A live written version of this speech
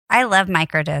I love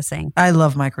microdosing. I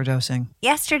love microdosing.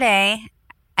 Yesterday,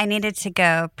 I needed to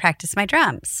go practice my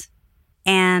drums.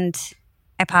 And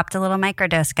I popped a little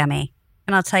microdose gummy.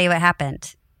 And I'll tell you what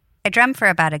happened. I drummed for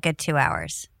about a good 2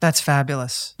 hours. That's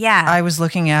fabulous. Yeah. I was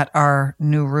looking at our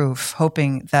new roof,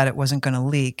 hoping that it wasn't going to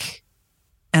leak.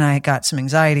 And I got some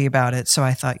anxiety about it. So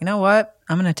I thought, you know what?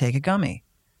 I'm going to take a gummy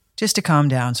just to calm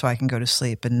down so I can go to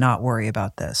sleep and not worry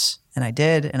about this. And I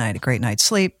did. And I had a great night's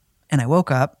sleep. And I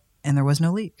woke up and there was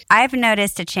no leak. I've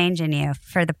noticed a change in you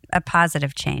for a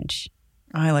positive change.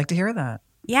 I like to hear that.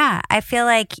 Yeah. I feel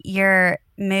like your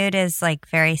mood is like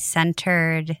very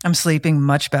centered. I'm sleeping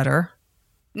much better.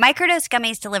 Microdose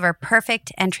gummies deliver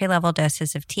perfect entry-level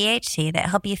doses of THC that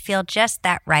help you feel just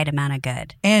that right amount of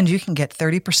good. And you can get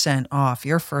 30% off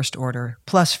your first order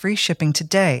plus free shipping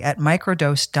today at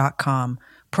microdose.com,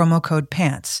 promo code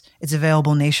PANTS. It's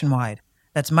available nationwide.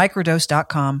 That's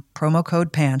microdose.com, promo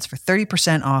code PANTS for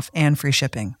 30% off and free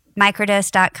shipping.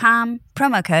 Microdose.com,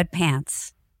 promo code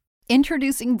PANTS.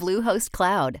 Introducing Bluehost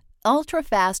Cloud,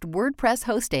 ultra-fast WordPress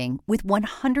hosting with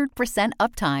 100%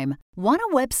 uptime. Want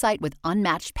a website with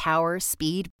unmatched power,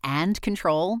 speed, and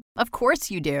control? Of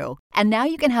course you do. And now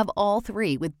you can have all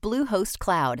three with Bluehost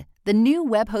Cloud, the new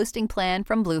web hosting plan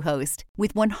from Bluehost.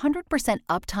 With 100%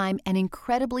 uptime and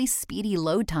incredibly speedy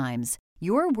load times,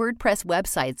 your WordPress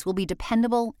websites will be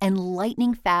dependable and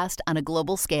lightning fast on a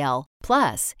global scale.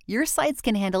 Plus, your sites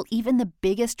can handle even the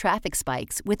biggest traffic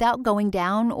spikes without going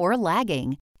down or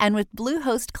lagging. And with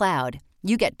Bluehost Cloud,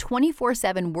 you get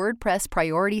 24/7 WordPress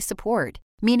priority support,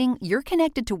 meaning you're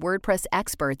connected to WordPress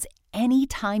experts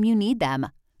anytime you need them.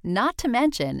 Not to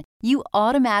mention, you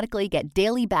automatically get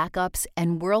daily backups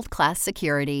and world-class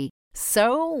security.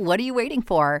 So, what are you waiting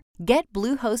for? Get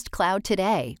Bluehost Cloud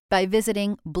today by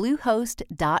visiting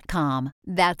Bluehost.com.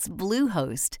 That's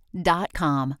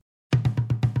Bluehost.com.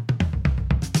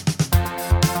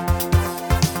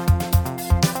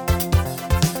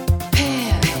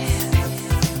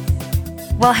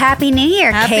 Well, Happy New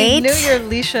Year, Kate. Happy New Year,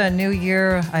 Alicia. New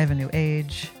year. I have a new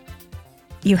age.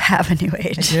 You have a new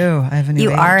age. I do. I have a new age.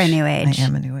 You are a new age. I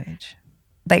am a new age.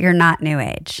 But you're not new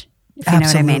age. If you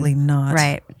Absolutely know what I mean. not.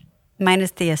 Right.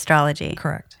 Minus the astrology.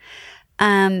 Correct.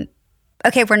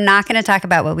 Okay, we're not going to talk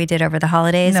about what we did over the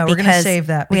holidays. No, we're going to save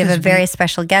that. We have a very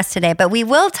special guest today, but we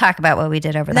will talk about what we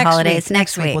did over the holidays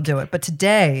next week. We'll do it. But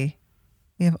today,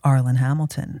 we have Arlan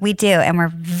Hamilton. We do, and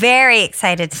we're very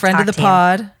excited to Friend talk of the to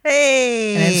pod. you.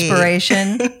 Hey. An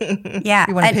inspiration. Yeah.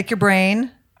 You want to pick your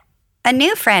brain? A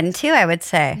new friend, too, I would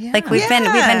say. Yeah. Like, we've been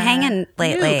hanging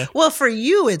lately. New. Well, for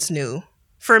you, it's new.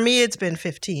 For me, it's been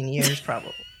 15 years,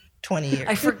 probably 20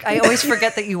 years. I always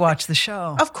forget that you watch the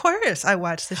show. Of course, I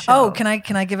watch the show. Oh, can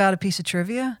I give out a piece of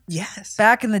trivia? Yes.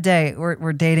 Back in the day,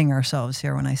 we're dating ourselves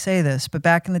here when I say this, but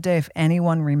back in the day, if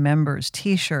anyone remembers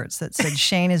T-shirts that said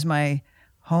 "Shane is my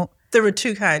home," there were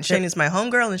two kinds. Shane is my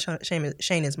homegirl, and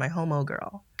Shane is my homo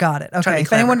girl. Got it. Okay.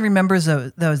 If anyone remembers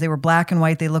those, they were black and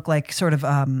white. They looked like sort of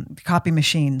copy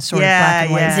machines, sort of black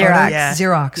and white. Xerox. Yeah.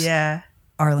 Xerox. Yeah.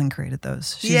 Arlan created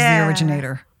those. She's the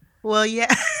originator. Well,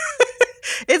 yeah.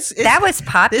 It's that was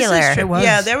popular. This is true. It was.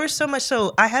 Yeah, there was so much.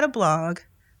 So I had a blog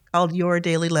called Your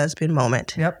Daily Lesbian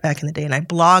Moment back in the day, and I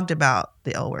blogged about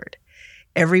the L word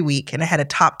every week, and I had a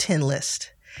top 10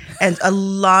 list. And a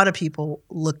lot of people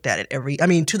looked at it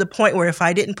to the point where if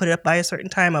I didn't put it up by a certain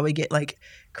time, I would get like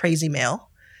crazy mail.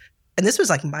 And this was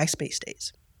like MySpace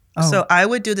days. Oh. So I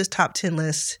would do this top 10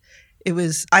 list. I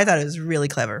thought it was really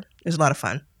clever. It was a lot of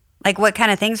fun. Like what kind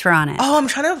of things were on it? Oh, I'm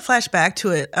trying to flash back to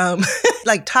it.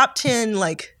 Like top 10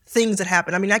 like things that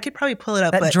happened. I mean, I could probably pull it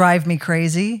up. That drive me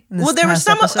crazy. Well, there were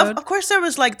some, of course there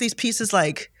was like these pieces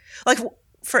like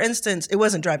for instance, it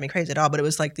wasn't drive me crazy at all, but it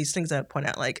was like these things that I point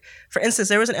out. Like, for instance,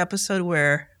 there was an episode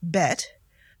where Bet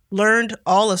learned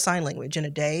all of sign language in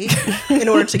a day in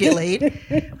order to get laid.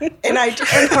 And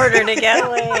in order to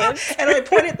get laid. And I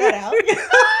pointed that out.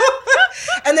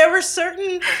 And there were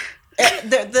certain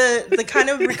the kind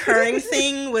of recurring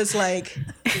thing was like,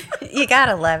 you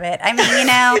gotta love it. I mean, you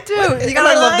know, you do. You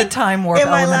gotta love the time warp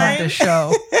element of the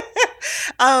show.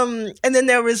 And then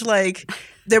there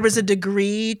was a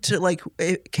degree to like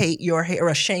Kate, your hair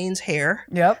or Shane's hair.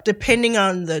 Yep. Depending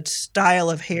on the style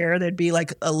of hair, there'd be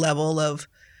like a level of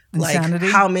like insanity.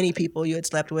 How many people you had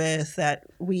slept with that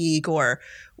week or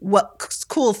what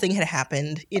cool thing had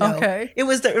happened. You know, okay. It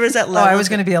was that level. Oh, I was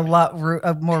going to be a lot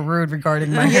more rude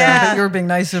regarding my hair, but you were being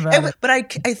nice about it. But I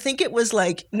think it was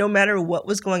like no matter what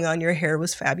was going on, your hair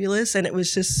was fabulous, and it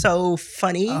was just so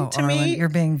funny to Arlan, me. You're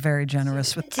being very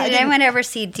generous with. Did anyone ever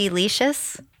see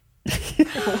Delicious?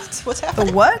 What's happening?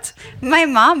 The what? My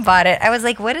mom bought it. I was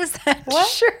like, what is that What?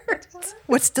 shirt?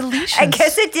 What's delicious? I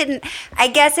guess it didn't hit.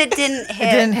 It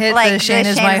didn't hit like the Shane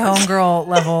is my homegirl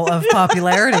level of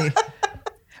popularity.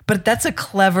 But that's a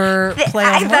clever play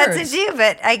on I words. thought so too,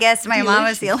 but I guess my mom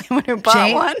was the only one who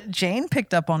bought one. Jane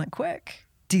picked up on it quick.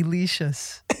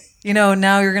 Delicious.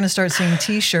 Now you're going to start seeing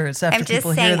T-shirts after I'm just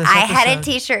people hear saying, this I episode. had a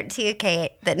T-shirt too,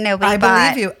 Kate, that nobody I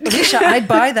bought. believe you. Alicia, I'd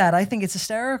buy that. I think it's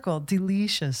hysterical.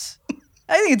 Delicious.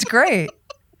 I think it's great.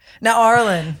 Now,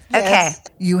 Arlan. Okay.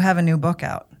 You have a new book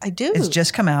out. I do. It's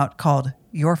just come out called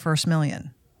Your First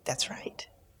Million. That's right.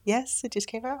 Yes, it just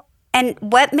came out. And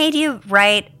what made you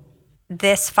write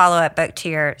this follow-up book to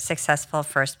your successful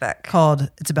first book?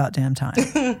 Called It's About Damn Time.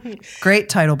 Great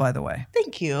title, by the way.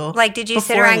 Thank you. Like, did you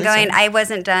sit Before I around going, listened. I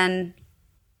wasn't done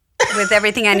with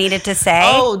everything I needed to say?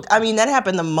 Oh, I mean, that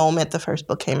happened the moment the first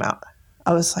book came out.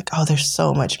 I was like, oh, there's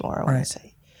so much more I want Right. to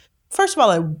say. First of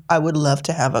all, I would love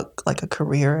to have a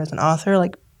career as an author,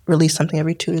 like release something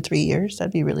every 2 to 3 years.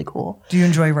 That'd be really cool. Do you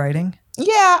enjoy writing?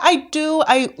 Yeah, I do.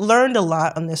 I learned a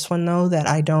lot on this one, though, that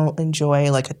I don't enjoy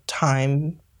like a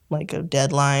time, like a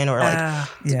deadline or like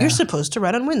Yeah. you're supposed to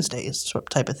write on Wednesdays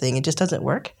type of thing. It just doesn't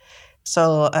work.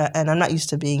 So, and I'm not used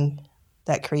to being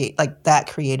that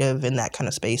creative in that kind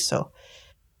of space. So,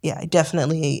 yeah, I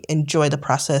definitely enjoy the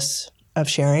process of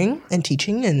sharing and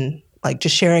teaching and like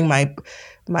just sharing my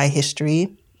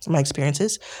history, my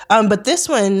experiences. But this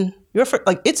one,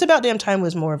 It's About Damn Time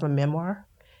was more of a memoir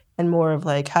and more of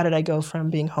like, how did I go from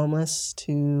being homeless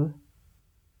to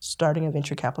starting a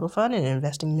venture capital fund and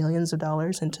investing millions of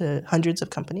dollars into hundreds of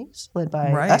companies led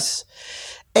by us.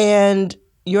 And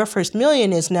Your First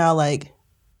Million is now like,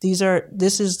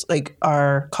 this is like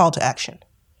our call to action.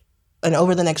 And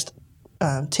over the next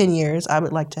 10 years, I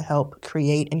would like to help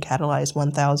create and catalyze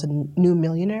 1,000 new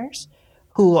millionaires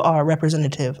who are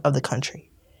representative of the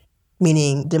country,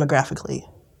 meaning demographically.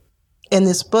 And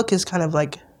this book is kind of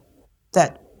like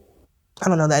that, I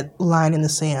don't know, that line in the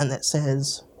sand that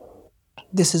says,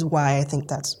 this is why I think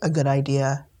that's a good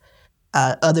idea,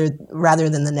 rather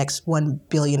than the next one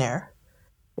billionaire.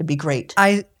 It'd be great.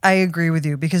 I agree with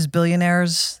you because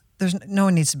billionaires, no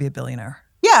one needs to be a billionaire.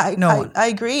 Yeah, one. I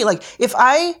agree. Like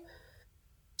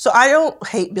so I don't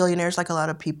hate billionaires like a lot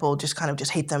of people just kind of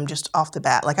just hate them just off the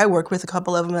bat. Like I work with a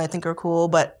couple of them that I think are cool,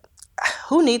 but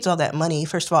who needs all that money,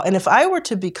 first of all? And if I were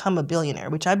to become a billionaire,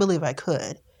 which I believe I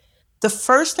could, the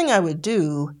first thing I would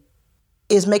do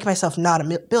is make myself not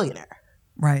a billionaire.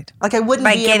 Right. Like I wouldn't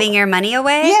By be giving your money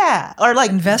away? Yeah. Or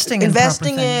like investing in proper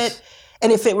things. it.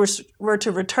 And if it were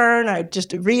to return, I'd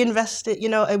just reinvest it.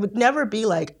 It would never be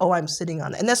like, oh, I'm sitting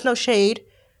on it. And that's no shade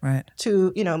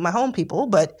to, my home people.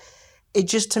 But it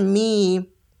just, to me,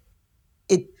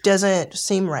 it doesn't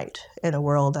seem right in a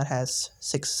world that has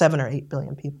 6, 7, or 8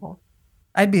 billion people.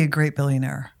 I'd be a great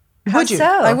billionaire. Would you? So?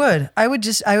 I would. I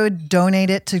would donate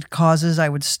it to causes. I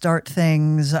would start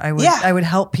things. I would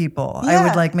help people. Yeah. I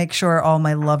would like make sure all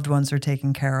my loved ones are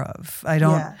taken care of. I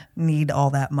don't need all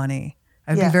that money.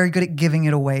 I'd be very good at giving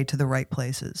it away to the right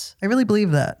places. I really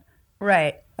believe that.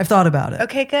 Right. I've thought about it.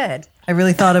 Okay, good. I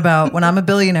really thought about when I'm a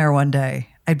billionaire one day,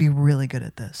 I'd be really good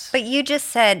at this. But you just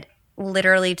said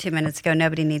literally 2 minutes ago,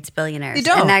 nobody needs billionaires. You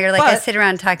don't, and now you're like, I but- sit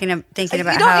around thinking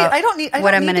about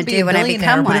what I'm going to do when I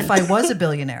become But one. if I was a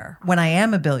billionaire, when I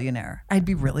am a billionaire, I'd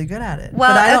be really good at it.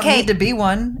 Well, but I don't okay. need to be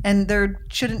one, and there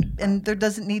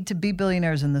doesn't need to be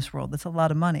billionaires in this world. That's a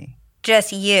lot of money.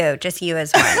 Just you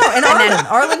as one. No, and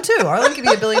Arlan too. Arlan could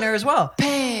be a billionaire as well.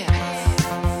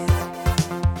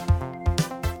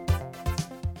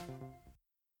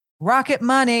 Rocket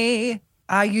Money.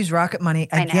 I used Rocket Money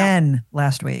again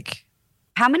last week.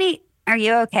 How many are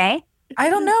you okay? I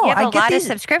don't know. You have I a get lot these,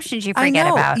 of subscriptions you I forget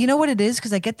know. about. You know what it is?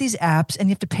 Because I get these apps and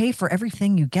you have to pay for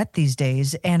everything you get these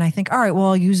days. And I think, all right, well,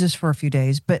 I'll use this for a few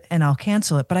days, and I'll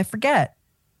cancel it. But I forget.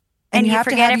 And you have to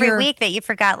forget have every your- week that you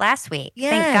forgot last week.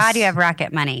 Yes. Thank God you have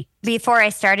Rocket Money. Before I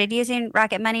started using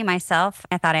Rocket Money myself,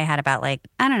 I thought I had about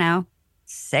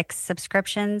 6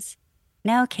 subscriptions.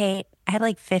 No, Kate, I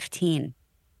had 15.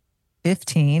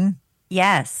 15.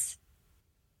 Yes.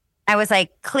 I was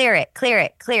like, clear it,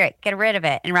 get rid of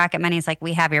it. And Rocket Money is like,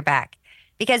 we have your back.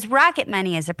 Because Rocket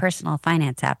Money is a personal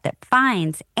finance app that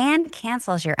finds and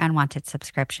cancels your unwanted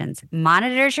subscriptions,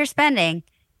 monitors your spending,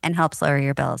 and helps lower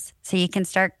your bills so you can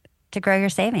start to grow your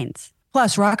savings.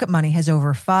 Plus, Rocket Money has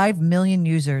over 5 million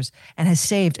users and has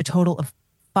saved a total of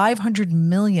 $500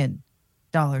 million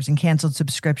in canceled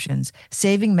subscriptions,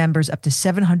 saving members up to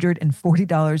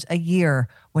 $740 a year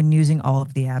when using all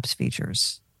of the app's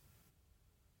features.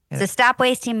 So stop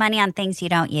wasting money on things you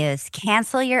don't use.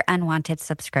 Cancel your unwanted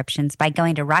subscriptions by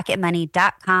going to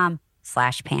rocketmoney.com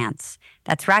rocketmoney.com/pants.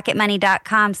 That's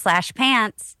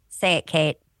rocketmoney.com/pants. Say it,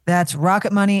 Kate. That's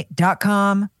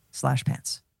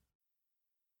rocketmoney.com/pants.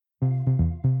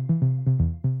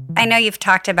 I know you've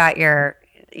talked about your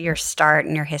start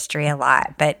and your history a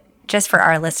lot, but just for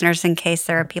our listeners, in case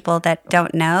there are people that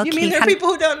don't know. You mean there are people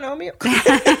who don't know me?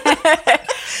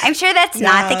 I'm sure that's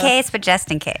not the case, but just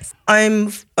in case.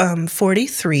 I'm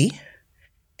 43,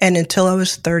 and until I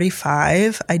was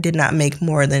 35, I did not make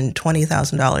more than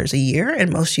 $20,000 a year,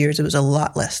 and most years it was a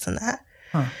lot less than that.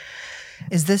 Huh.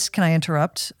 Can I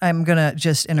interrupt? I'm going to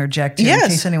just interject here in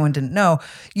case anyone didn't know.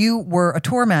 You were a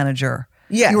tour manager.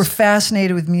 Yes. You were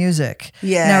fascinated with music.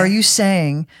 Yeah. Now, are you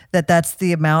saying that that's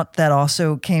the amount that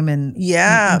also came into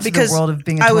because the world of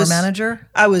being a tour manager?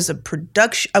 I was a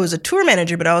tour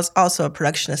manager, but I was also a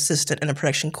production assistant and a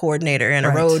production coordinator and a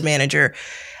road manager.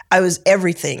 I was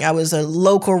everything. I was a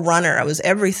local runner. I was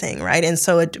everything, right? And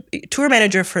so a tour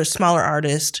manager for a smaller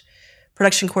artist,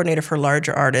 production coordinator for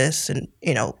larger artists, and,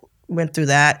 went through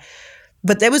that.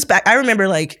 But that was back, I remember,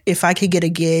 like, if I could get a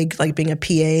gig, like being a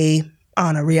PA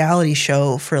on a reality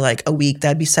show for like a week,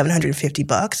 that'd be $750,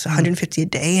 $150 a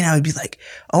day. And I would be like,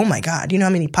 oh my God, you know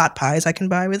how many pot pies I can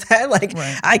buy with that? Like,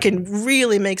 I can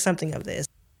really make something of this.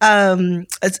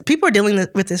 As people are dealing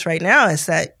with this right now, is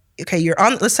that, okay,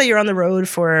 let's say you're on the road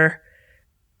for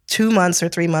 2 months or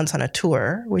 3 months on a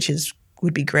tour, which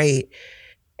would be great.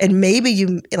 And maybe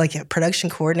you, like a production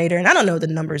coordinator, and I don't know the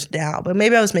numbers now, but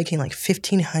maybe I was making like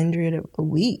 $1,500 a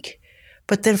week.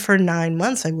 But then for 9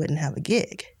 months, I wouldn't have a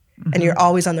gig. Mm-hmm. And you're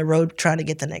always on the road trying to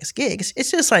get the next gig. It's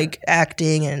just like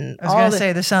acting and I was going to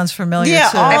say, this sounds familiar.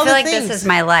 Yeah, I feel like this is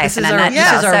my life.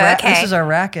 This is our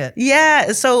racket.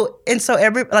 Yeah. So there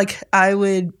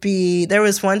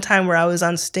was one time where I was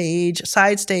on stage,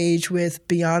 side stage with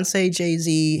Beyonce,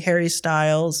 Jay-Z, Harry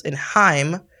Styles, and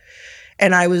Haim.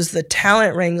 And I was the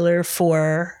talent wrangler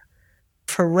for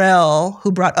Pharrell,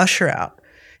 who brought Usher out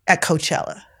at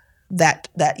Coachella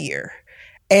that year.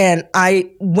 And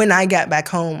when I got back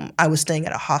home, I was staying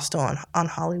at a hostel on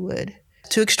Hollywood.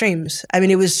 Two extremes. I mean,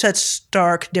 it was such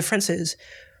stark differences,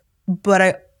 but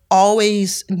I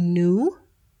always knew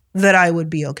that I would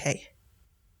be okay.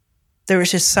 There was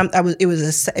just it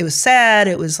was sad.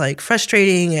 It was like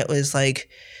frustrating. It was like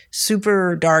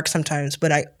super dark sometimes,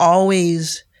 but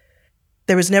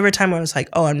there was never a time where I was like,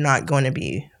 oh, I'm not going to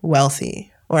be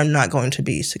wealthy, or I'm not going to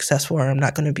be successful, or I'm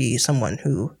not going to be someone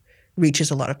who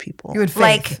reaches a lot of people. You had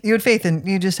faith, and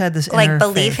you just had this inner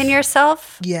belief faith. In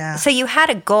yourself. Yeah. So you had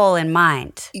a goal in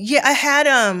mind. Yeah, I had.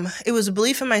 It was a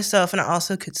belief in myself, and I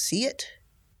also could see it.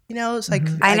 It's like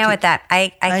I know what that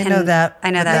I know that. I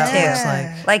know that too. Looks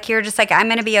like you're just like, I'm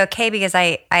going to be okay because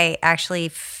I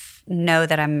actually know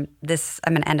that I'm going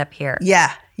to end up here.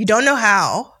 Yeah, you don't know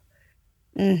how.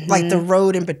 Mm-hmm. Like the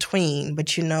road in between,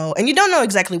 but and you don't know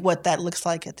exactly what that looks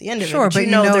like at the end of it. But you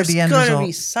know there's the end going to result.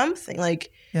 be something.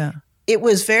 Like, yeah, it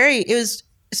was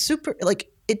super.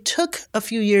 Like, it took a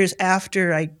few years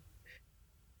after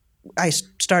I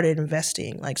started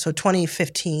investing. Like, so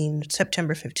 2015,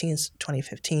 September 15th,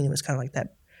 2015, it was kind of like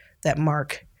that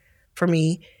mark for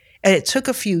me. And it took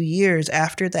a few years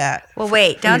after that. Well,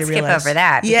 wait, don't skip over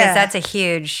that because that's a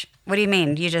huge. What do you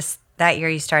mean? That year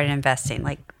you started investing?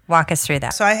 Like, walk us through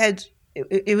that. So I had,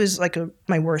 it was like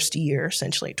my worst year,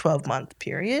 essentially, 12-month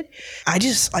period. I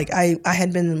just, like, I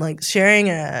had been like sharing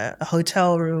a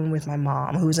hotel room with my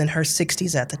mom, who was in her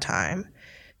 60s at the time.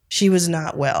 She was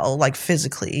not well, like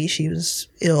physically. She was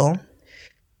ill.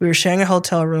 We were sharing a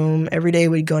hotel room. Every day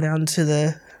we'd go down to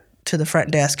the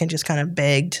front desk and just kind of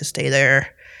beg to stay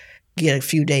there, get a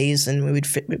few days, and we would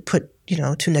put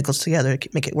 2 nickels together to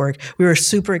make it work. We were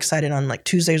super excited on like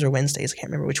Tuesdays or Wednesdays, I can't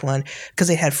remember which one, because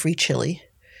they had free chili.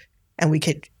 And we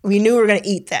knew we were going to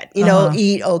eat that,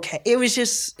 eat okay. It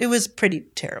was pretty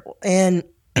terrible. And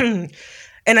I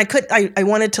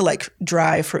wanted to like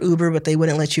drive for Uber, but they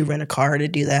wouldn't let you rent a car to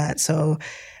do that. So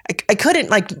I couldn't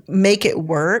like make it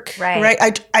work.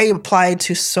 Right. I applied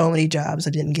to so many jobs I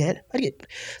didn't get.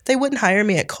 They wouldn't hire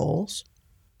me at Kohl's.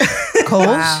 Kohl's?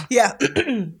 Wow. Yeah.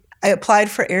 I applied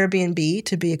for Airbnb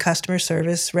to be a customer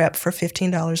service rep for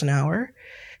 $15 an hour.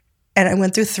 And I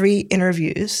went through 3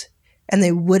 interviews and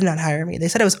they would not hire me. They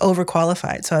said I was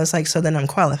overqualified. So I was like, so then I'm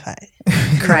qualified.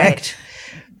 Correct. Right.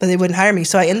 But they wouldn't hire me.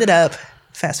 So I ended up,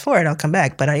 fast forward, I'll come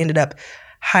back, but I ended up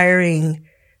hiring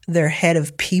their head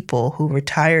of people who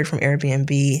retired from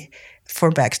Airbnb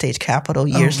for Backstage Capital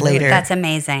years later. That's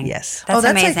amazing. Yes. That's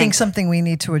amazing. I think, something we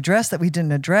need to address that we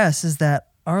didn't address is that,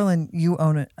 Arlan, you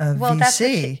own a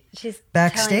VC she's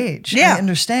Backstage. Yeah. I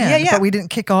understand. Yeah. But we didn't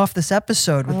kick off this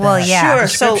episode with Well, that yeah. Sure.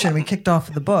 description. So we kicked off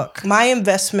with the book. my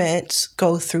investments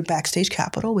go through Backstage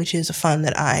Capital, which is a fund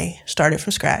that I started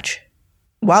from scratch.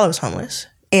 while I was homeless.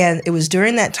 And it was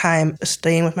during that time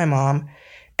staying with my mom,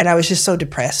 and I was just so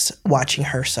depressed watching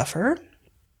her suffer.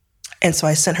 And so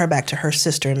I sent her back to her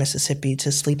sister in Mississippi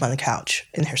to sleep on the couch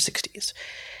in her 60s.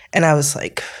 And I was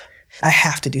like, I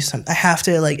have to do something. I have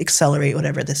to like accelerate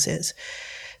whatever this is.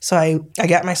 So I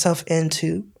got myself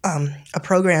into a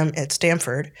program at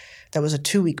Stanford that was a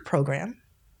 2-week program.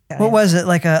 What was it,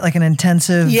 like an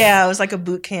intensive? Yeah, it was like a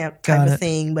boot camp type of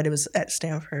thing, but it was at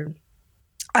Stanford.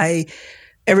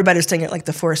 Everybody was staying at like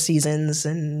the Four Seasons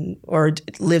or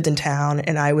lived in town,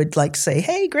 and I would like say,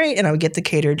 "Hey, great," and I would get the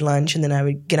catered lunch, and then I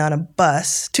would get on a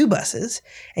bus, 2 buses,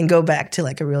 and go back to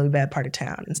like a really bad part of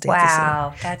town and stay.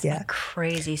 Wow, that's a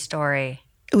crazy story.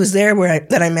 It was there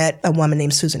that I met a woman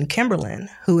named Susan Kimberlin,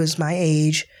 who was my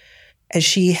age, and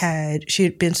she had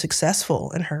been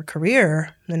successful in her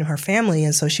career and in her family,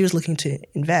 and so she was looking to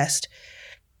invest.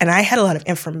 And I had a lot of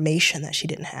information that she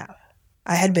didn't have.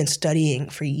 I had been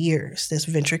studying for years this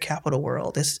venture capital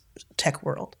world, this tech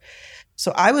world.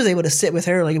 So I was able to sit with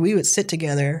her. Like we would sit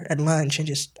together at lunch and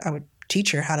I would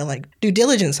teach her how to like due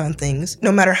diligence on things.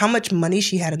 No matter how much money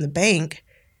she had in the bank,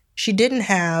 she didn't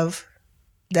have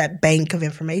that bank of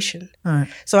information. All right.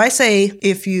 So I say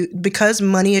because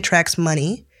money attracts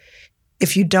money,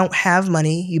 if you don't have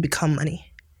money, you become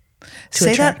money.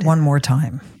 Say that one more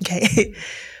time. Okay.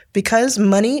 Because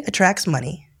money attracts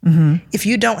money. Mm-hmm. If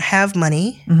you don't have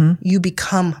money, you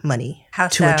become money. How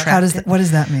to so? attract it. What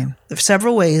does that mean? There's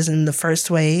several ways, and the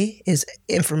first way is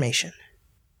information.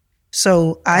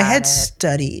 So I had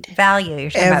studied value. You're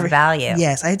talking about value.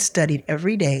 Yes, I had studied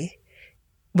every day,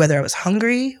 whether I was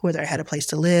hungry, whether I had a place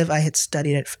to live. I had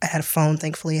studied it. I had a phone,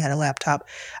 thankfully. I had a laptop.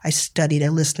 I studied. I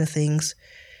listened to things.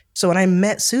 So when I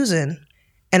met Susan,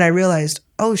 and I realized,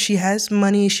 oh, she has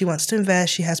money. She wants to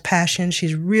invest. She has passion.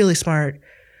 She's really smart.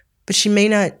 But she may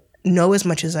not know as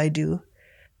much as I do.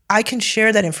 I can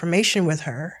share that information with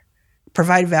her,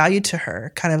 provide value to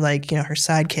her, kind of like, her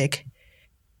sidekick.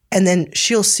 And then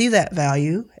she'll see that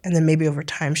value. And then maybe over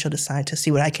time, she'll decide to see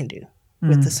what I can do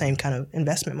with the same kind of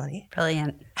investment money.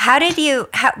 Brilliant.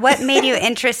 What made you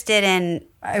interested in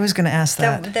I was going to ask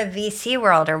that. The VC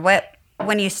world, or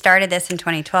when you started this in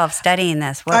 2012, studying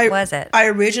this, what was it? I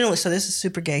originally, so this is a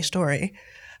super gay story.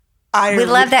 We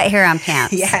love that here on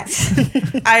Pants. Yes.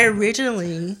 I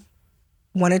originally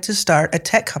wanted to start a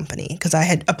tech company because I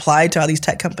had applied to all these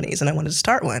tech companies and I wanted to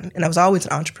start one. And I was always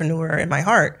an entrepreneur in my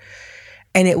heart.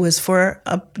 And it was for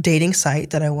a dating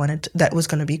site that was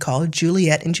going to be called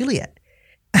Juliet and Juliet.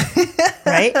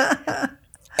 Right?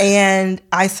 And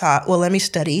I thought, well, let me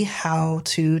study how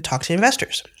to talk to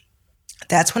investors.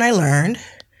 That's when I learned, I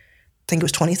think it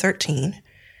was 2013,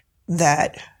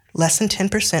 that less than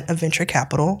 10% of venture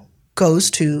capital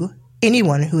goes to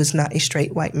anyone who is not a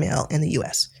straight white male in the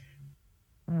U.S.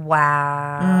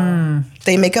 Wow.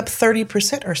 They make up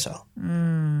 30% or so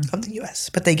of the U.S.,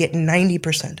 but they get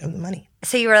 90% of the money.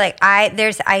 So you were like,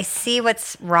 I see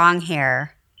what's wrong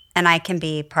here, and I can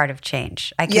be part of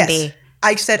change.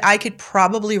 I said I could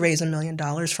probably raise $1 million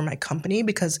for my company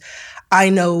because I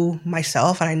know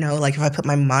myself, and I know like if I put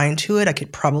my mind to it, I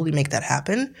could probably make that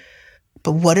happen.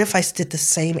 But what if I did the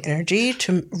same energy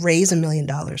to raise $1 million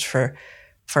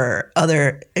for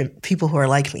other people who are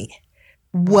like me?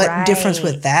 What difference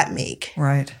would that make?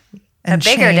 Right. And a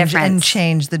bigger difference. And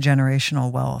change the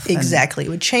generational wealth. Exactly. It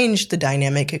would change the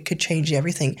dynamic. It could change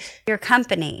everything. Your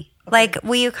company. Okay. Like,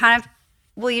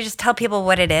 will you just tell people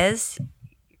what it is?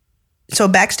 So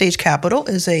Backstage Capital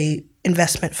is a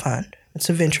investment fund. It's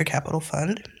a venture capital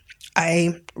fund.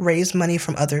 I raise money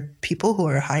from other people who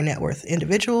are high net worth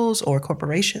individuals or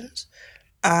corporations.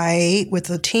 I, with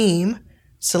a team,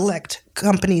 select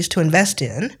companies to invest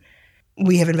in.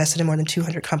 We have invested in more than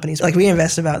 200 companies. Like we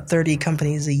invest about 30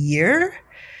 companies a year,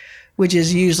 which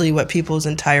is usually what people's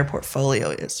entire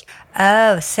portfolio is.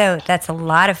 Oh, so that's a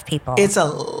lot of people. It's a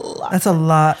lot. That's a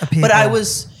lot of people.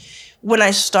 But when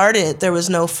I started, there was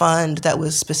no fund that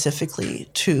was specifically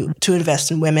to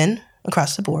invest in women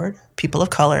across the board, people of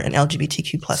color, and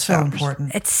LGBTQ plus founders.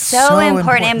 Important. It's so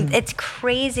important. And it's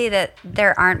crazy that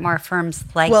there aren't more firms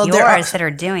like yours that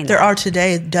are doing that. There are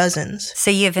today dozens.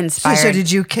 So you've inspired. So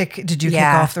did you kick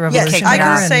off the revolution? Yes, I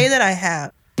can say that I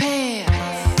have.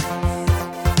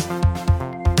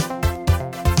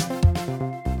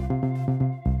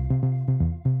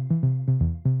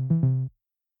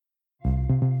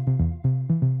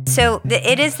 So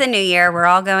it is the new year. We're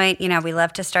all going, we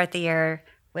love to start the year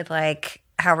with like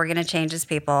how we're going to change as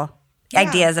people,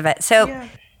 ideas of it. So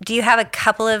do you have a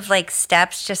couple of like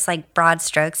steps, just like broad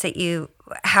strokes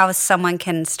how someone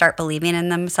can start believing in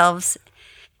themselves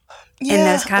in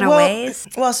those kind of ways?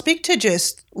 Well, speak to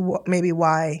just maybe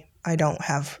why I don't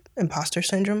have imposter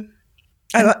syndrome.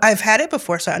 I've had it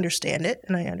before, so I understand it,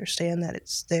 and I understand that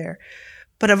it's there.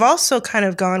 But I've also kind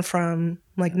of gone from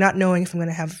like not knowing if I'm going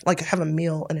to have a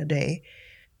meal in a day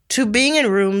to being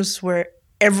in rooms where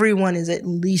everyone is at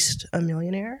least a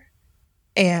millionaire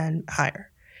and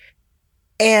higher.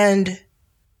 And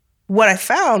what I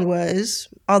found was,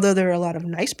 although there are a lot of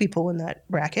nice people in that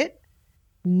bracket,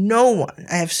 no one,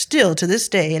 I have still to this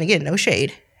day, and again, no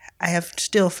shade, I have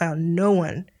still found no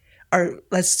one, or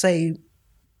let's say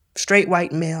straight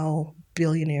white male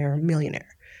billionaire,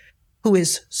 millionaire, who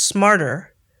is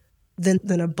smarter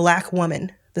than a black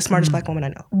woman, the smartest black woman I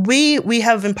know. We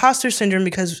have imposter syndrome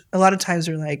because a lot of times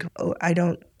we're like, oh, I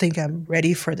don't think I'm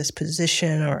ready for this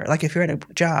position, or like if you're at a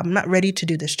job, I'm not ready to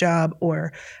do this job,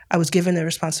 or I was given a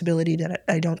responsibility that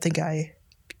I don't think I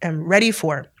am ready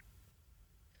for.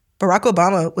 Barack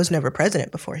Obama was never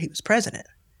president before he was president,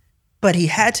 but he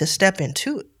had to step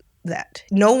into that.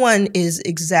 No one is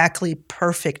exactly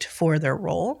perfect for their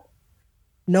role.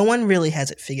 No one really has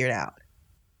it figured out.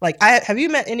 Like, have you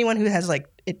met anyone who has like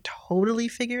it totally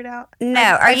figured out? No.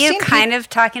 Are you kind of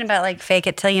talking about like fake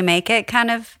it till you make it kind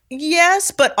of?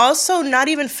 Yes, but also not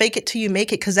even fake it till you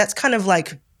make it, because that's kind of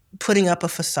like putting up a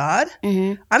facade.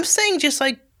 Mm-hmm. I'm saying just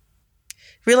like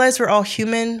realize we're all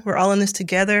human. We're all in this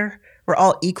together. We're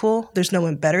all equal. There's no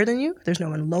one better than you. There's no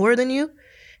one lower than you.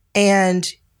 And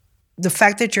the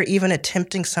fact that you're even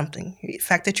attempting something, the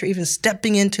fact that you're even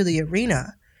stepping into the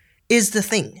arena is the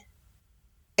thing.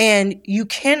 And you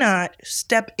cannot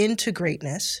step into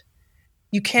greatness.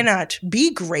 You cannot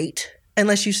be great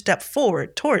unless you step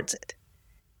forward towards it.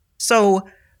 So,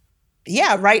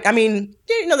 yeah, right. I mean,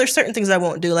 there's certain things I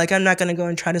won't do. Like, I'm not going to go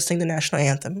and try to sing the national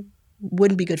anthem.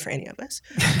 Wouldn't be good for any of us.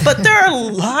 But there are a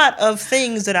lot of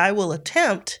things that I will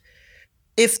attempt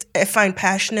if I find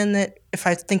passion in it, if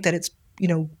I think that it's,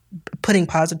 putting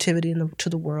positivity to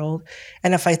the world,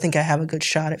 and if I think I have a good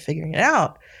shot at figuring it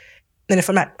out, and if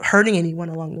I'm not hurting anyone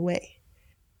along the way.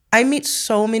 I meet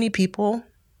so many people,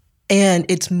 and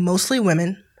it's mostly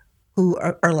women who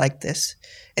are like this,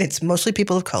 and it's mostly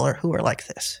people of color who are like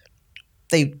this.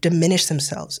 They diminish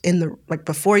themselves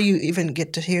before you even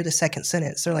get to hear the second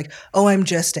sentence. They're like, "Oh, I'm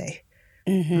just a."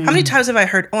 Mm-hmm. How many times have I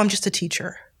heard, "Oh, I'm just a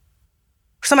teacher"?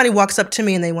 Somebody walks up to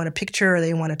me and they want a picture or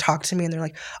they want to talk to me and they're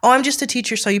like, "Oh, I'm just a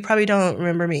teacher, so you probably don't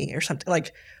remember me," or something.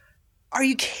 Like, are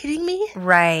you kidding me?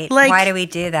 Right. Like, why do we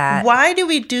do that? Why do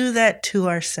we do that to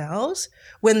ourselves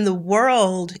when the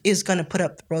world is going to put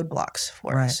up the roadblocks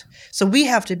for us? So we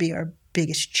have to be our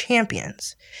biggest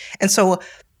champions. And so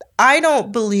I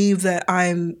don't believe that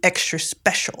I'm extra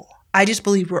special. I just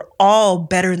believe we're all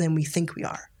better than we think we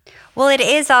are. Well, it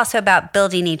is also about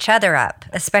building each other up,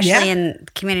 especially in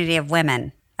the community of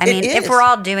women. I mean, if we're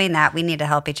all doing that, we need to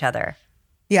help each other.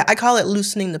 Yeah, I call it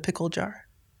loosening the pickle jar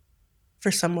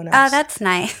for someone else. Oh, that's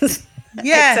nice.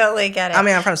 Yeah. I totally get it. I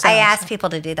mean, I'm from South. I ask people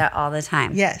to do that all the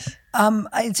time. Yes.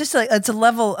 It's just it's a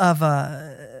level of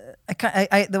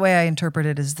the way I interpret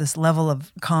it is this level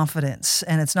of confidence,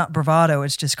 and it's not bravado,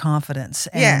 it's just confidence.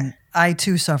 And I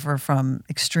too suffer from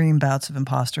extreme bouts of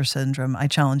imposter syndrome. I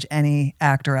challenge any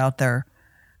actor out there,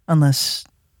 unless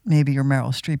maybe you're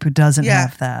Meryl Streep, who doesn't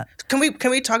have that. Can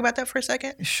we talk about that for a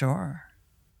second? Sure.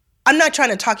 I'm not trying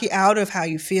to talk you out of how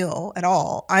you feel at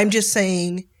all. I'm just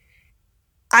saying,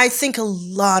 I think a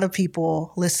lot of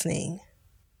people listening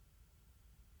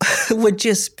would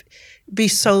just be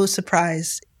so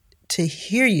surprised to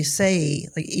hear you say,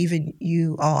 like, even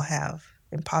you all have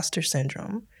imposter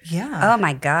syndrome. Yeah. Oh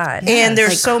my God. And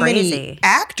there's so many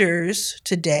actors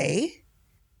today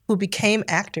who became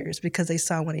actors because they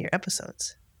saw one of your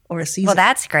episodes or a season. Well,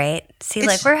 that's great. See,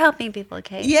 we're helping people,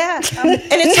 Kate. Yeah. And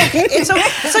it's okay. It's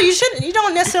okay. So you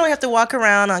don't necessarily have to walk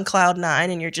around on cloud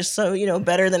nine and you're just so,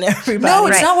 better than everybody. No,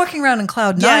 it's not walking around on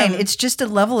cloud nine. It's just a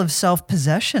level of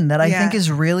self-possession that I think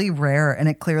is really rare, and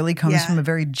it clearly comes from a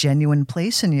very genuine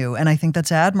place in you. And I think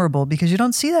that's admirable because you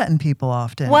don't see that in people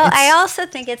often. Well, I also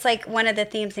think it's like one of the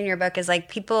themes in your book is like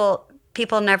people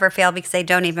never fail because they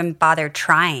don't even bother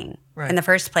trying in the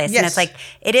first place. Yes. And it's like,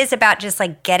 it is about just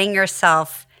like getting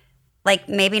yourself, like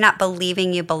maybe not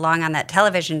believing you belong on that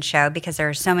television show because there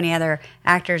are so many other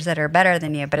actors that are better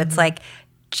than you. But it's like,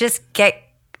 just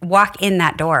walk in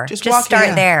that door. Just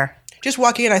start there. Just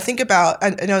walk in. I think about, I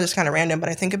know this is kind of random, but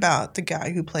I think about the guy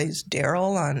who plays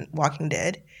Daryl on Walking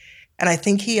Dead. And I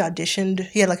think he auditioned,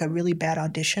 he had like a really bad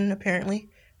audition apparently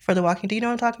for The Walking Dead. You know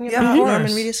what I'm talking about? Yeah,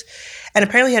 Norman Reedus. And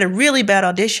apparently he had a really bad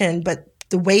audition, but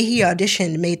the way he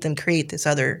auditioned made them create this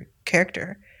other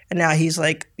character. And now he's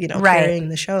like, carrying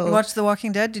the show. You watched The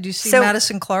Walking Dead? Did you see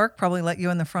Madison Clark probably let you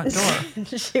in the front door?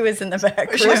 She was in the back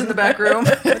room. She was in the back room.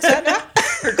 What's that now?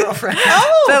 Her girlfriend.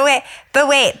 Oh,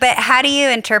 But how do you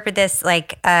interpret this?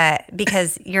 Like,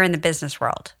 because you're in the business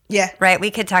world. yeah. Right.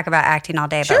 We could talk about acting all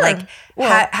day, Sure. but like,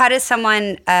 Well- how does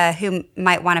someone who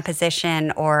might want a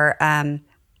position or, I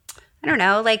don't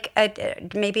know, like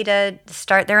maybe to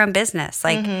start their own business,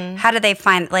 like how do they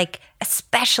find, like,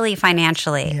 especially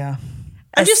financially? Yeah.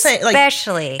 I'm just saying, like,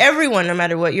 especially everyone, no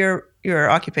matter what your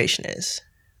occupation is,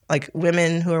 like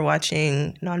women who are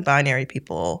watching, non-binary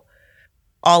people,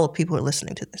 all of people who are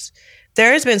listening to this,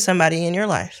 there has been somebody in your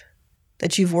life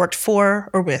that you've worked for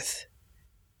or with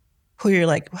who you're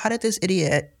like, how did this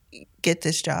idiot get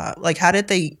this job? Like, how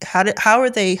are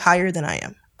they higher than I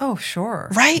am? Oh, sure.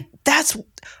 Right? That's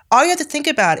all you have to think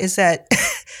about, is that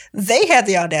they had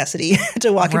the audacity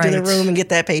to walk into the Right. room and get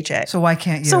that paycheck. So why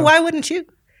can't you? So why wouldn't you?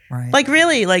 Right. Like,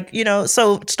 really, like,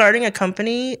 so starting a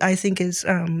company, I think is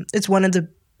it's one of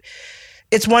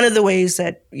the ways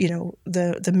that,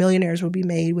 the millionaires will be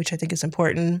made, which I think is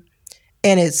important.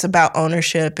 And it's about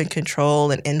ownership and control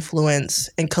and influence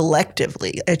and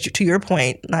collectively, to your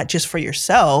point, not just for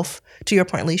yourself, to your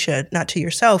point, Alicia, not to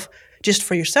yourself, just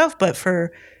for yourself, but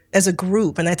for as a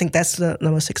group. And I think that's the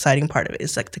most exciting part of it,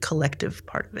 is like the collective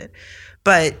part of it.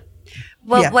 But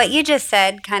Well, yeah. what you just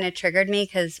said kind of triggered me,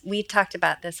 because we talked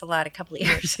about this a lot a couple of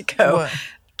years ago. What?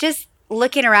 Just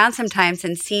looking around sometimes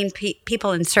and seeing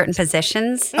people in certain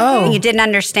positions, Oh. and you didn't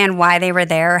understand why they were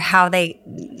there, how they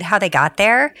got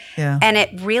there, Yeah. and it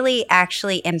really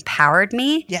actually empowered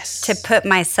me Yes. to put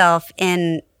myself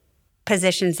in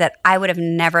positions that I would have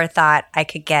never thought I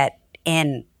could get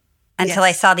in. Until I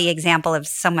Yes. saw the example of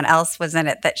someone else was in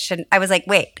it that shouldn't. I was like,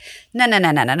 wait, no.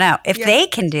 If Yeah. they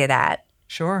can do that,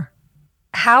 Sure.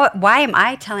 why am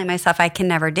I telling myself I can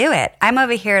never do it? I'm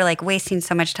over here like wasting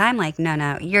so much time. Like,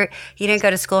 no, you didn't go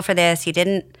to school for this. You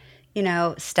didn't,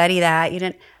 study that. You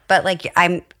didn't, but like,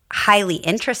 I'm highly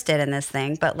interested in this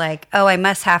thing, but like, oh, I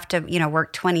must have to,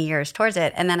 work 20 years towards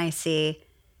it. And then I see,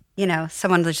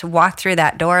 someone just walk through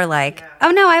that door like, oh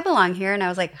no, I belong here. And I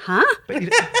was like, huh? But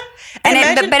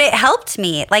it helped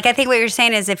me. Like, I think what you're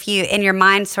saying is, if you, in your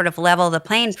mind, sort of level the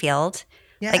playing field,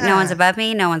 like, no one's above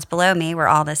me, no one's below me, we're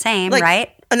all the same, Like, right?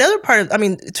 Another part of,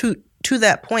 to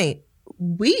that point,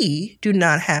 we do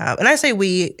not have, and I say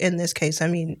we in this case, I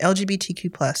mean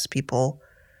LGBTQ plus people,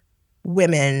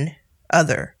 women,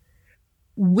 other.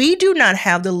 We do not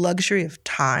have the luxury of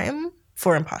time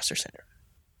for imposter syndrome,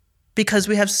 because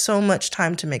we have so much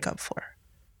time to make up for.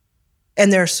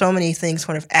 And there are so many things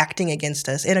sort of acting against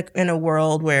us in a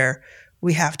world where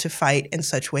we have to fight in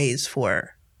such ways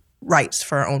for rights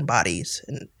for our own bodies.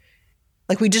 And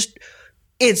like,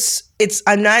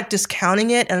 I'm not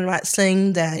discounting it, and I'm not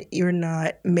saying that you're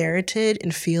not merited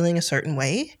in feeling a certain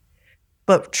way,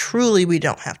 but truly we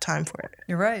don't have time for it.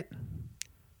 You're right.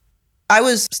 I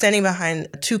was standing behind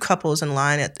two couples in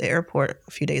line at the airport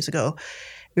a few days ago.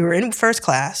 We were in first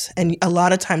class, and a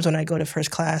lot of times when I go to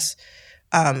first class,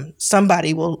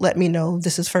 somebody will let me know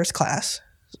this is first class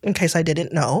in case I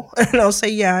didn't know. And I'll say,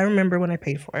 yeah, I remember when I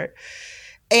paid for it.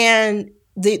 And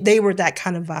they were that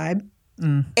kind of vibe.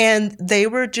 And they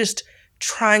were just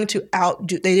trying to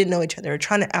they didn't know each other. They were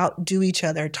trying to outdo each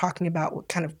other, talking about what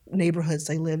kind of neighborhoods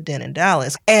they lived in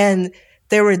Dallas. And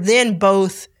they were then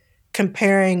both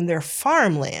comparing their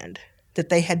farmland that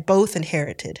they had both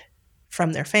inherited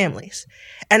from their families.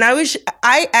 And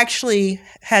I actually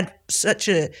had such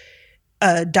a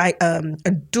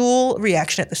dual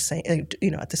reaction at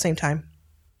the same time,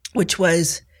 which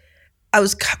was, I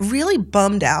was really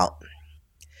bummed out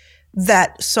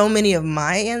that so many of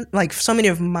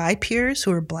my peers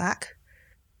who are Black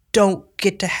don't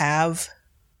get to have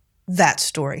that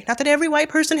story. Not that every white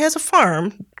person has a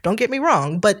farm, don't get me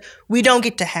wrong, but we don't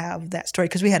get to have that story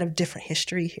because we had a different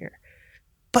history here.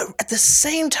 But at the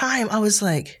same time, I was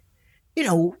like,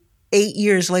 8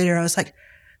 years later, I was like,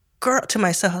 to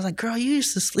myself, I was like, girl, you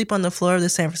used to sleep on the floor of the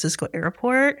San Francisco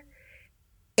airport,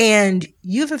 and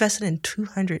you've invested in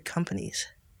 200 companies.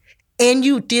 And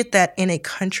you did that in a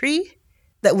country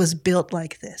that was built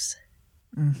like this,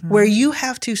 where you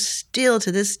have to still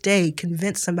to this day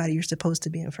convince somebody you're supposed to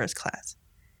be in first class.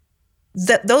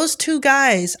 Those two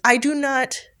guys, I do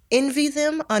not envy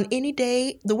them on any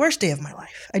day, the worst day of my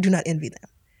life. I do not envy them,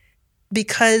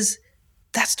 because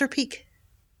that's their peak.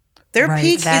 Their Right.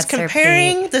 peak is That's their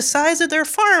comparing peak. the size of their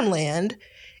farmland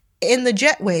in the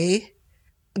jetway,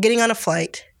 getting on a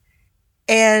flight,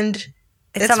 and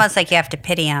It's almost like you have to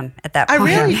pity them at that I point.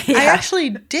 really, I Yeah.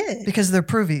 actually did. Because they're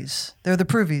pruvies. They're the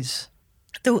pruvies.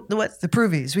 The what? The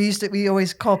proovies. We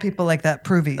always call people like that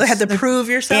proovies. They had to prove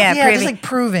yourself? Yeah, just like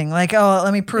proving. Like, oh,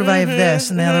 let me prove I have this.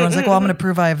 And the other one's like, well, I'm going to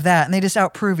prove I have that. And they just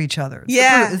out-prove each other.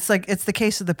 It's it's the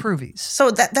case of the proovies.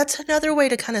 So that's another way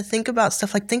to kind of think about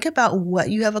stuff. Like, think about what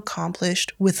you have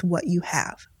accomplished with what you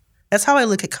have. That's how I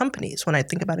look at companies when I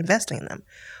think about investing in them.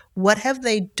 What have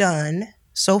they done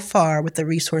so far with the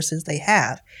resources they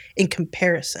have in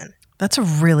comparison? That's a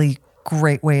really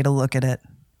great way to look at it.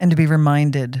 And to be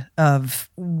reminded of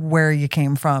where you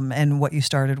came from and what you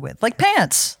started with. Like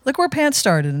Pants. Look where Pants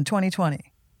started in 2020.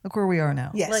 Look where we are now.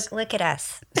 Yes. Look at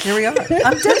us. Here we are.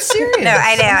 I'm dead serious. No,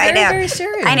 I know. I'm very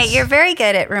serious. I know. You're very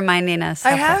good at reminding us.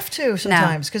 I have to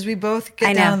sometimes because we both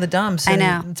get down in the dumps.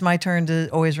 And it's my turn to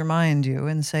always remind you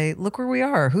and say, look where we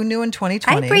are. Who knew in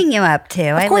 2020? I bring you up too.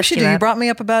 Of course you do. You brought me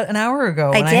up about an hour ago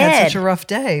when I had such a rough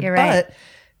day. You're right. But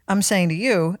I'm saying to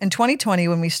you, in 2020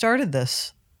 when we started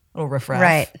this little riffraff,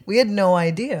 right, we had no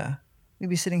idea we'd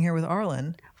be sitting here with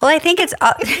Arlan. Well, I think it's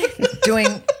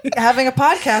having a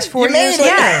podcast 4 years later.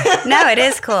 Yeah, no, it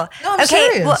is cool. No, I'm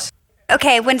serious.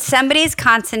 Well, when somebody's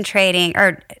concentrating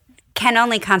or can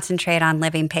only concentrate on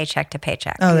living paycheck to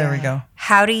paycheck. Oh, there we go.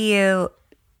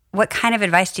 What kind of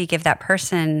advice do you give that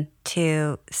person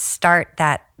to start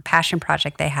that passion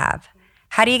project they have?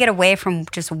 How do you get away from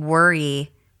just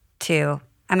worry to,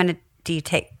 do you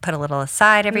put a little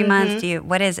aside every month?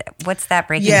 What's that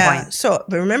breaking point? So,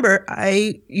 but remember,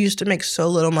 I used to make so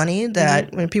little money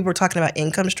that when people were talking about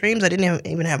income streams, I didn't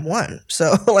even have one.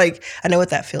 So like, I know what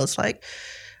that feels like.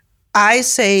 I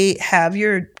say, have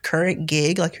your current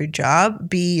gig, like your job,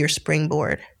 be your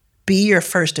springboard, be your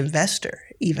first investor,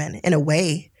 even in a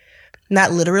way,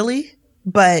 not literally,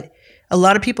 but a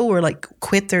lot of people were like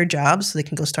quit their jobs so they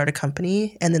can go start a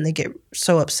company, and then they get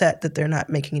so upset that they're not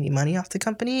making any money off the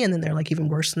company, and then they're like even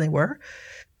worse than they were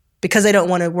because they don't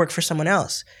want to work for someone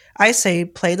else. I say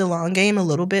play the long game a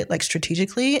little bit, like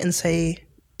strategically, and say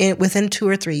within 2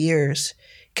 or 3 years,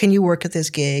 can you work at this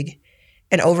gig,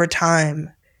 and over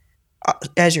time,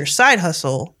 as your side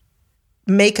hustle,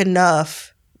 make enough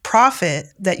profit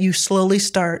that you slowly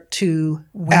start to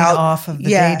wean off of the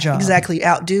day job. Exactly,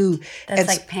 outdo. That's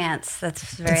like Pants.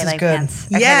 That's very like good. Pants.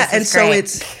 Okay, yeah, and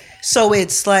great. so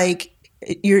it's like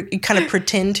you kind of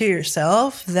pretend to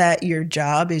yourself that your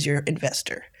job is your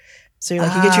investor. So you're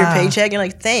like, you get your paycheck, you're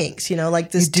like, thanks, like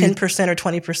this 10% or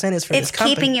 20% is for this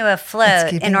company. It's keeping you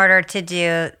afloat in order to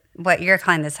do what you're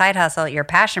calling the side hustle, your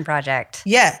passion project.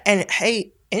 Yeah, and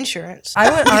hey, insurance.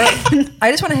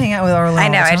 I just want to hang out with Arlan. I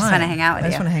know. I just want to hang out with you. I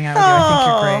just want to hang out with you. I think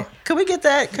you're great. Can we get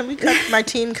that? Can we my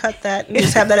team cut that and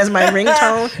just have that as my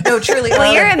ringtone? No, truly.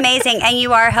 Well, you're amazing, and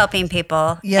you are helping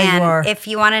people. Yeah, and you are. If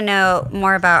you want to know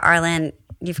more about Arlan,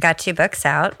 you've got 2 books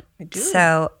out. I do.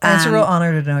 So it's a real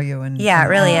honor to know you. And yeah, it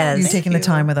really is. You taking the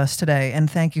time with us today, and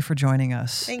thank you for joining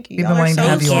us. Thank you. We've been wanting to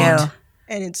have you on.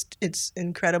 And it's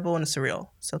incredible and surreal.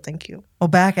 So thank you. Well,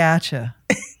 back at you.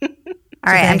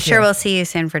 All right, I'm sure we'll see you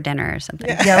soon for dinner or something.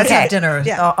 Yeah, let's have dinner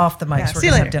off the mics. Yeah, We're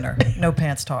going to have dinner. No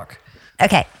Pants talk.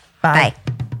 Okay, bye.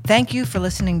 Thank you for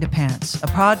listening to Pants, a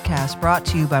podcast brought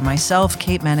to you by myself,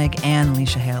 Kate Menig, and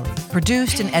Leisha Haley.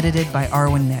 Produced and edited by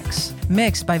Arwen Nix.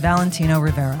 Mixed by Valentino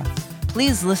Rivera.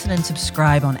 Please listen and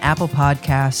subscribe on Apple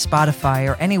Podcasts, Spotify,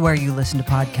 or anywhere you listen to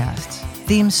podcasts.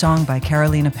 Theme song by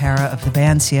Carolina Para of the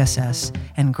band CSS,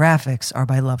 and graphics are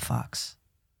by Love Fox.